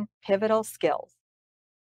certain pivotal skills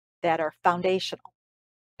that are foundational,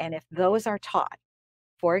 and if those are taught,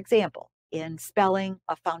 for example, in spelling,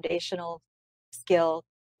 a foundational skill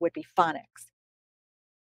would be phonics.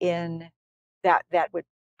 In that would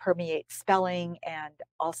permeate spelling and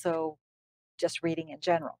also just reading in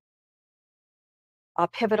general. A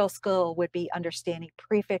pivotal skill would be understanding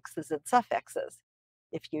prefixes and suffixes.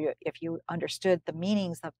 If you understood the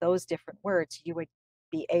meanings of those different words, you would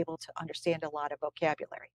be able to understand a lot of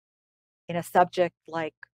vocabulary. In a subject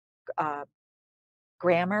like uh,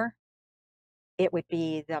 grammar, it would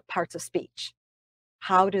be the parts of speech.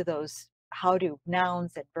 How do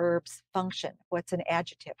nouns and verbs function? What's an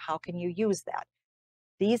adjective? How can you use that?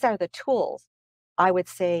 These are the tools, I would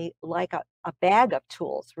say, like a bag of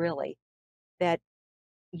tools, really, that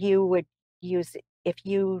you would use if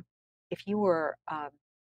you were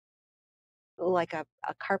like a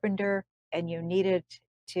carpenter and you needed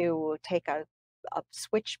to take a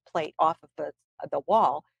switch plate off of the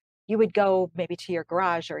wall. You would go maybe to your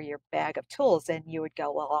garage or your bag of tools and you would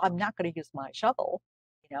go, well, I'm not going to use my shovel.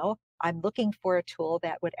 I'm looking for a tool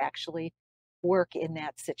that would actually work in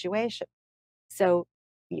that situation. So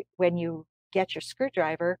when you get your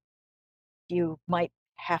screwdriver, you might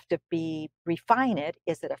have to be refine it.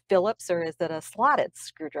 Is it a Phillips or is it a slotted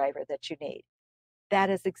screwdriver that you need? That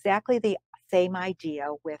is exactly the same idea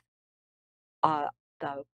with uh,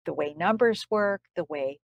 the way numbers work, the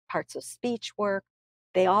way parts of speech work.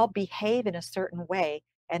 They all behave in a certain way,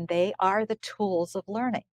 and they are the tools of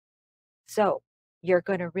learning. So you're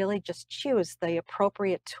going to really just choose the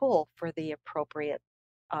appropriate tool for the appropriate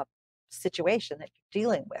uh, situation that you're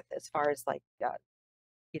dealing with, as far as like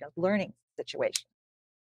learning situation.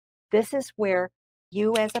 This is where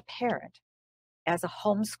you, as a parent, as a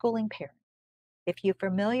homeschooling parent, if you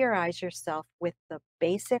familiarize yourself with the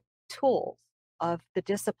basic tools of the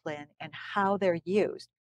discipline and how they're used,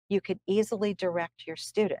 you can easily direct your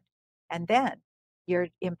student. And then you're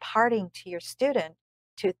imparting to your student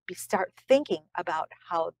to start thinking about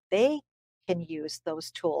how they can use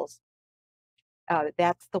those tools.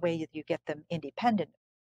 That's the way you get them independent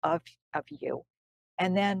of, of you.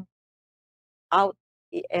 And then out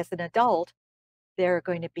as an adult, they're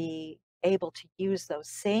going to be able to use those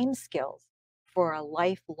same skills for a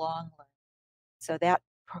lifelong learning. So that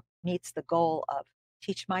meets the goal of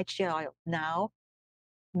teach my child now,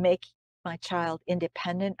 make my child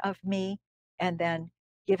independent of me, and then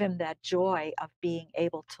give him that joy of being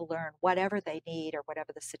able to learn whatever they need or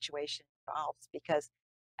whatever the situation involves. Because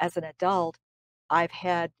as an adult, I've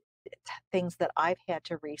had things that I've had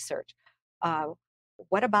to research. Uh,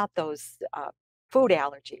 what about those food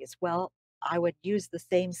allergies? Well, I would use the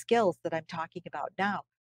same skills that I'm talking about now.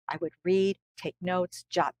 I would read, take notes,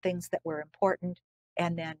 jot things that were important,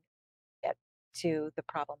 and then get to the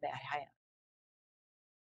problem at hand.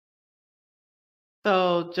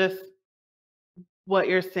 So, just what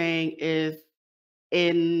you're saying is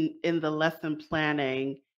in the lesson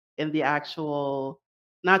planning, in the actual,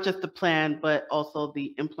 not just the plan, but also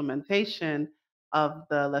the implementation of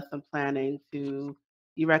the lesson planning? To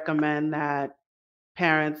You recommend that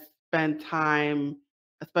parents spend time,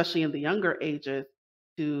 especially in the younger ages,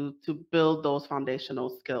 to build those foundational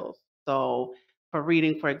skills. So for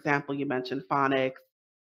reading, for example, you mentioned phonics.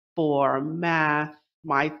 For math,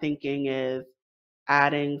 my thinking is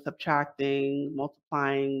adding, subtracting,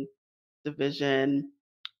 multiplying, division.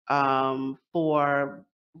 For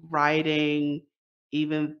writing,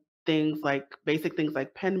 even basic things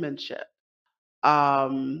like penmanship,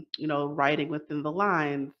 writing within the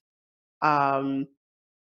lines, um,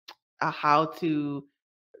 how to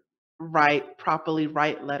properly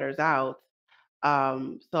write letters out.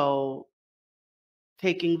 So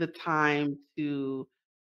taking the time to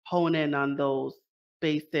hone in on those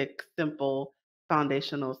basic, simple,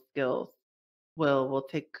 foundational skills will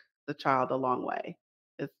take the child a long way.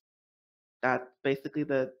 Is that basically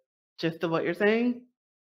the gist of what you're saying?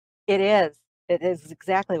 It is. It is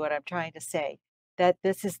exactly what I'm trying to say, that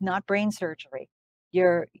this is not brain surgery.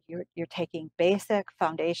 You're taking basic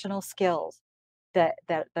foundational skills that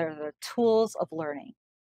are the tools of learning.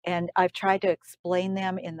 And I've tried to explain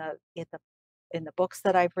them in the books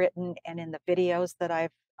that I've written and in the videos that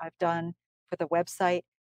I've done for the website.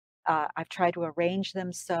 I've tried to arrange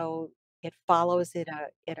them so it follows in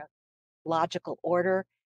a logical order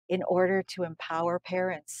in order to empower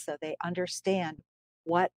parents so they understand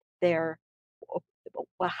what their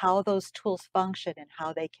how those tools function and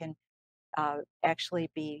how they can actually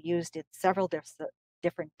be used in several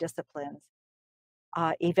different disciplines.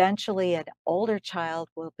 Eventually, an older child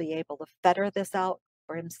will be able to fetter this out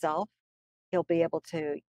for himself. He'll be able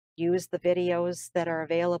to use the videos that are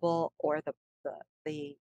available or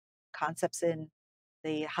the concepts in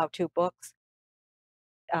the how-to books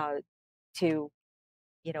uh, to,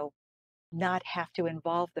 you know, not have to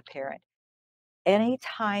involve the parent. Any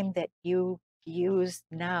time that you use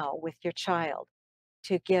now with your child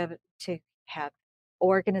to have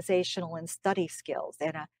organizational and study skills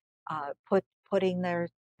and putting their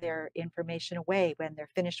information away when they're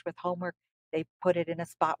finished with homework, they put it in a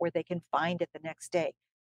spot where they can find it the next day.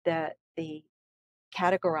 The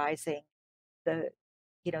categorizing, the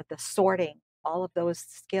the sorting, all of those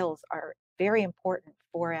skills are very important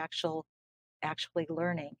for actually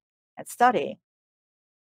learning and studying.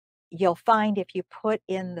 You'll find if you put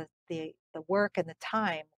in the work and the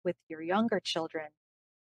time with your younger children,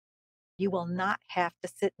 you will not have to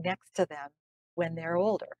sit next to them when they're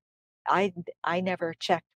older. I never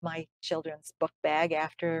checked my children's book bag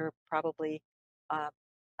after probably uh,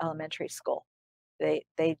 elementary school. They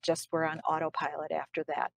just were on autopilot after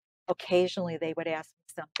that. Occasionally they would ask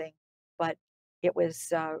me something, but it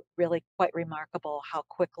was really quite remarkable how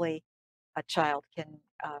quickly a child can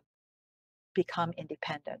become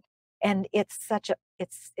independent. And it's such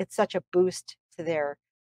a boost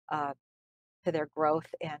uh, to their growth,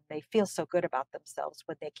 and they feel so good about themselves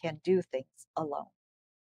when they can do things alone.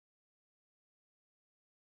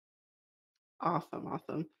 Awesome,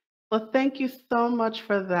 awesome. Well, thank you so much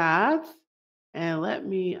for that. And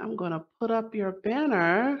I'm going to put up your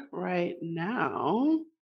banner right now.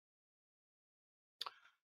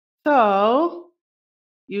 So,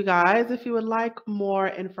 you guys, if you would like more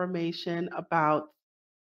information about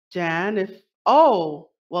Jan,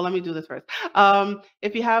 let me do this first.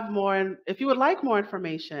 If you would like more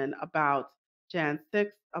information about Jan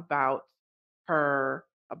 6, about her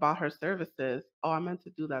services. Oh, I meant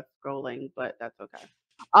to do that scrolling, but that's okay.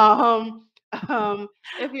 Um, um,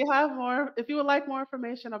 if you would like more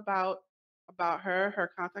information about her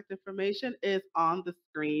contact information is on the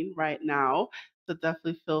screen right now. So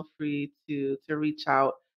definitely feel free to reach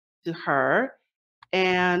out to her.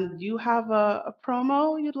 And you have a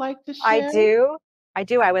promo you'd like to I share? do. I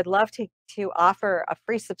do. I would love to offer a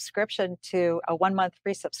free subscription to a 1 month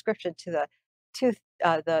free subscription to the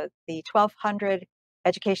 1,200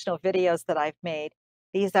 educational videos that I've made.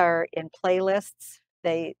 These are in playlists.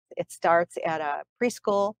 It starts at a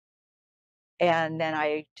preschool, and then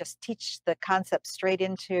I just teach the concept straight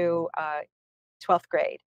into 12th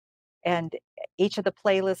grade. And each of the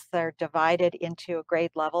playlists are divided into a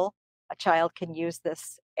grade level. A child can use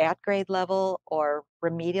this at grade level or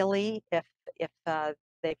remedially if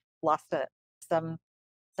they've lost some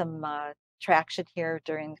traction here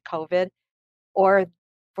during COVID, or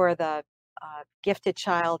for the gifted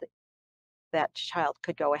child, that child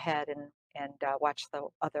could go ahead and watch the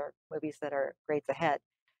other movies that are grades ahead.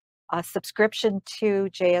 A subscription to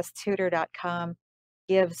jstutor.com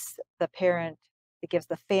gives the parent, it gives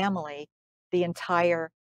the family the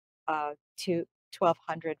entire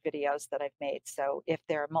 1,200 videos that I've made. So if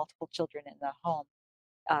there are multiple children in the home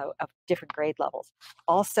of different grade levels.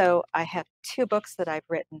 Also, I have 2 books that I've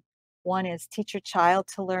written. One is Teach Your Child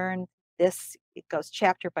to Learn. It goes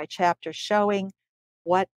chapter by chapter, showing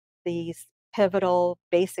what these pivotal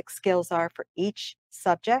basic skills are for each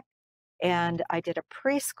subject. And I did a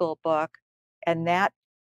preschool book, and that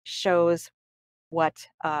shows what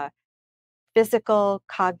physical,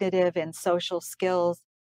 cognitive, and social skills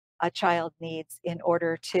a child needs in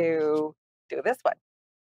order to do this one.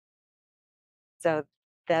 So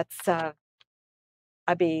that's I'd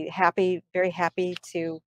be happy, very happy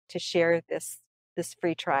to share this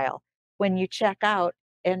free trial. When you check out,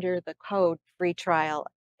 enter the code free trial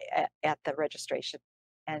at the registration,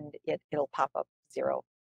 and it'll pop up $0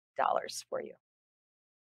 for you.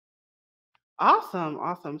 Awesome,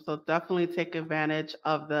 awesome. So definitely take advantage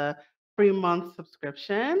of the free month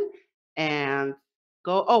subscription and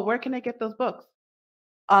go. Oh, where can I get those books?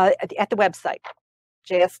 At the website,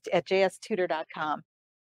 at jstutor.com.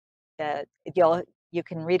 You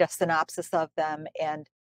can read a synopsis of them, and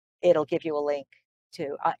it'll give you a link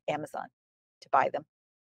to Amazon to buy them.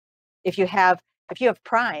 If you have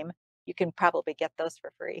Prime, you can probably get those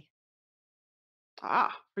for free.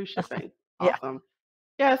 Ah, free shipping. Yeah. Awesome.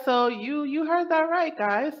 Yeah, so you heard that right,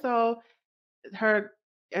 guys. So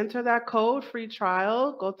enter that code free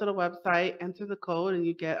trial, go to the website, enter the code, and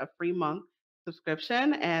you get a free month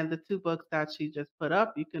subscription. And the 2 books that she just put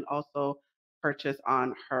up, you can also purchase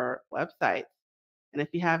on her website. And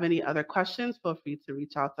if you have any other questions, feel free to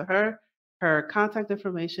reach out to her. Her contact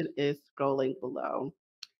information is scrolling below.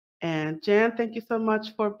 And Jan, thank you so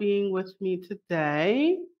much for being with me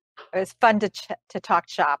today. It was fun to talk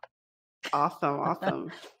shop. Awesome,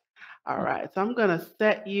 awesome. All right, so I'm going to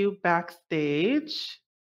set you backstage.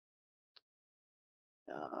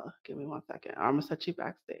 Give me 1 second. I'm going to set you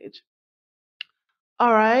backstage.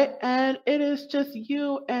 All right, and it is just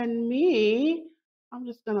you and me. I'm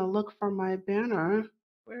just going to look for my banner.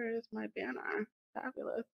 Where is my banner?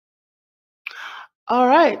 Fabulous. All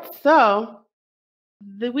right, so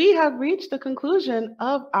we have reached the conclusion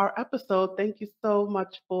of our episode. Thank you so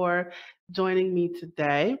much for joining me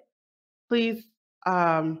today. Please,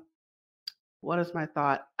 what is my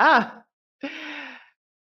thought?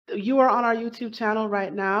 You are on our YouTube channel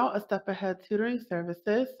right now, A Step Ahead Tutoring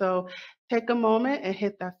Services. So take a moment and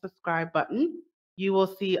hit that subscribe button. You will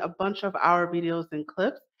see a bunch of our videos and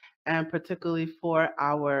clips, and particularly for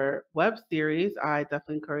our web series, I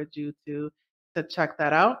definitely encourage you to check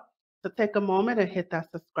that out. So take a moment and hit that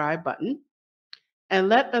subscribe button. And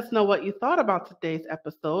let us know what you thought about today's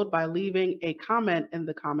episode by leaving a comment in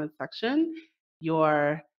the comment section.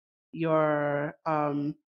 Your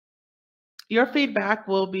feedback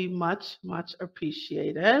will be much, much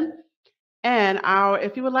appreciated. And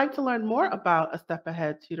if you would like to learn more about A Step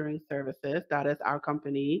Ahead Tutoring Services, that is our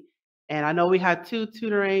company. And I know we had 2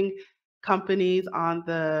 tutoring companies on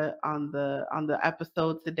the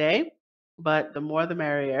episode today, but the more the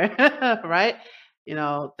merrier, right?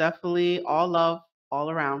 Definitely all love all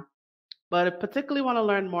around. But if particularly want to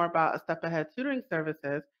learn more about A Step Ahead Tutoring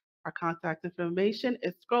Services, our contact information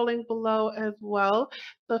is scrolling below as well.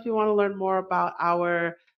 So if you want to learn more about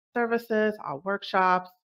our services, our workshops,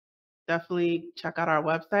 definitely check out our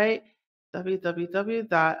website,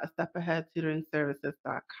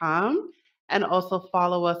 www.astepaheadtutoringservices.com, and also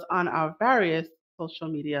follow us on our various social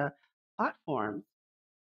media platforms.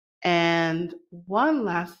 And one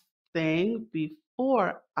last thing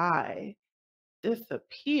before I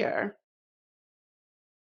disappear.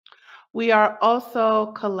 We are also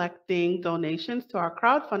collecting donations to our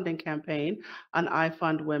crowdfunding campaign on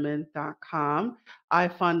ifundwomen.com.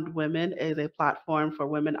 iFundWomen is a platform for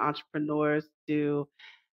women entrepreneurs to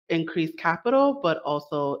increase capital, but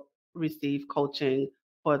also receive coaching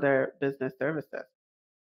for their business services.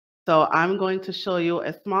 So I'm going to show you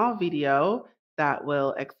a small video that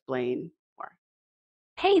will explain more.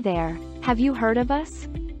 Hey there, have you heard of us?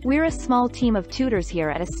 We're a small team of tutors here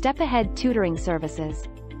at A Step Ahead Tutoring Services.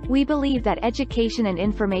 We believe that education and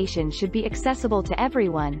information should be accessible to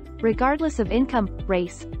everyone, regardless of income,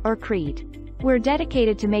 race, or creed. We're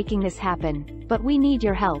dedicated to making this happen, but we need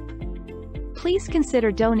your help. Please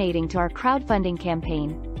consider donating to our crowdfunding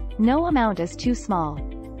campaign. No amount is too small.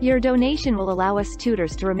 Your donation will allow us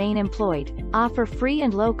tutors to remain employed, offer free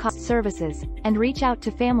and low-cost services, and reach out to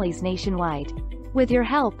families nationwide. With your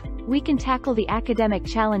help, we can tackle the academic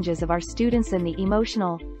challenges of our students and the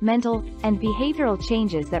emotional, mental, and behavioral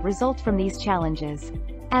changes that result from these challenges.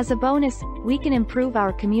 As a bonus, we can improve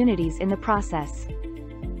our communities in the process.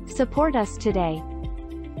 Support us today.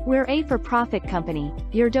 We're a for-profit company.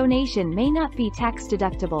 Your donation may not be tax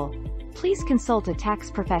deductible. please consult a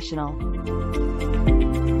tax professional.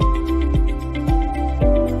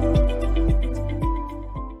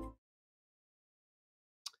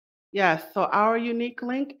 Yes, so our unique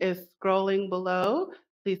link is scrolling below.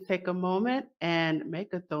 Please take a moment and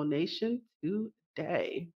make a donation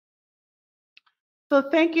today. So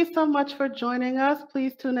thank you so much for joining us.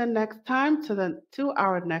 Please tune in next time to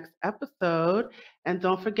our next episode. And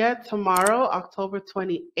don't forget, tomorrow, October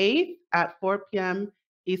 28th at 4 p.m.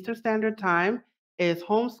 Eastern Standard Time is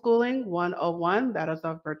Homeschooling 101. That is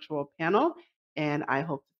our virtual panel, and I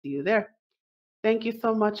hope to see you there. Thank you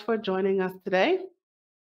so much for joining us today.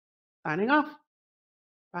 Signing off.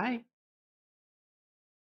 Bye.